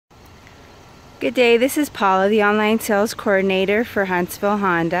Good day, this is Paula, the online sales coordinator for Huntsville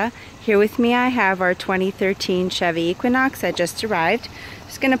Honda. Here with me I have our 2013 Chevy Equinox that just arrived.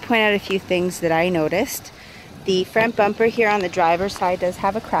 Just going to point out a few things that I noticed. The front bumper here on the driver's side does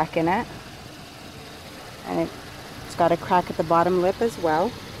have a crack in it. And it's got a crack at the bottom lip as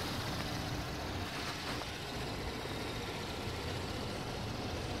well.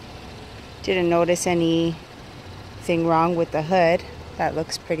 Didn't notice anything wrong with the hood. That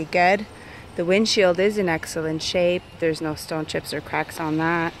looks pretty good. The windshield is in excellent shape. There's no stone chips or cracks on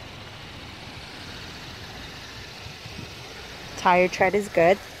that. Tire tread is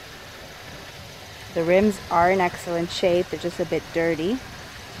good. The rims are in excellent shape. They're just a bit dirty.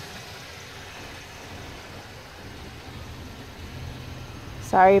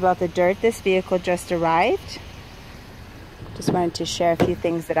 Sorry about the dirt. This vehicle just arrived. Just wanted to share a few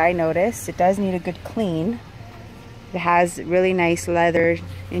things that I noticed. It does need a good clean. It has really nice leather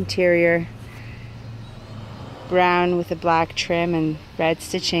interior, brown with a black trim and red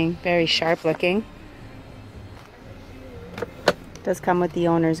stitching, very sharp looking. It does come with the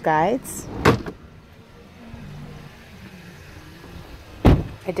owner's guides.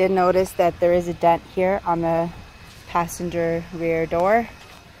 I did notice that there is a dent here on the passenger rear door,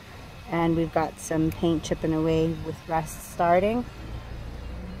 and we've got some paint chipping away with rust starting.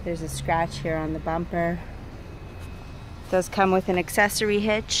 There's a scratch here on the bumper. It does come with an accessory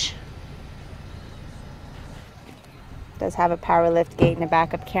hitch. It does have a power lift gate and a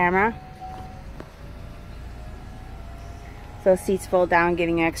backup camera. Those seats fold down,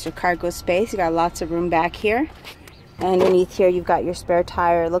 giving extra cargo space. You got lots of room back here. Underneath here you've got your spare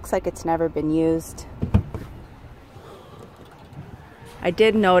tire. It looks like it's never been used. I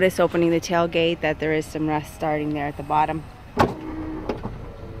did notice opening the tailgate that there is some rust starting there at the bottom.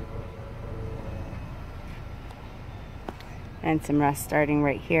 And some rust starting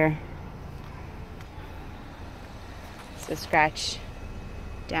right here. So scratch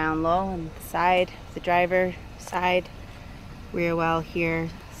down low on the side, the driver side, rear well here,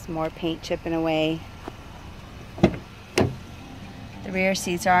 some more paint chipping away. The rear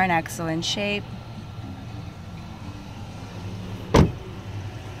seats are in excellent shape.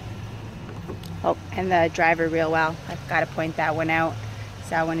 Oh, and the driver real well. I've got to point that one out.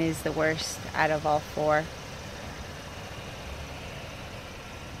 That one is the worst out of all four.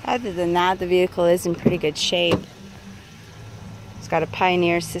 Other than that, the vehicle is in pretty good shape. It's got a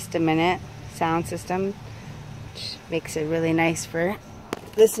Pioneer system in it, sound system, which makes it really nice for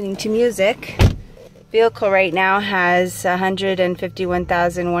listening to music. Vehicle right now has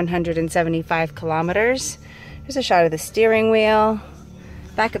 151,175 kilometers. Here's a shot of the steering wheel.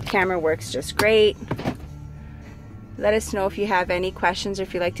 Backup camera works just great. Let us know if you have any questions or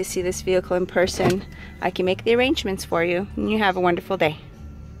if you'd like to see this vehicle in person. I can make the arrangements for you. And you have a wonderful day.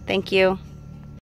 Thank you.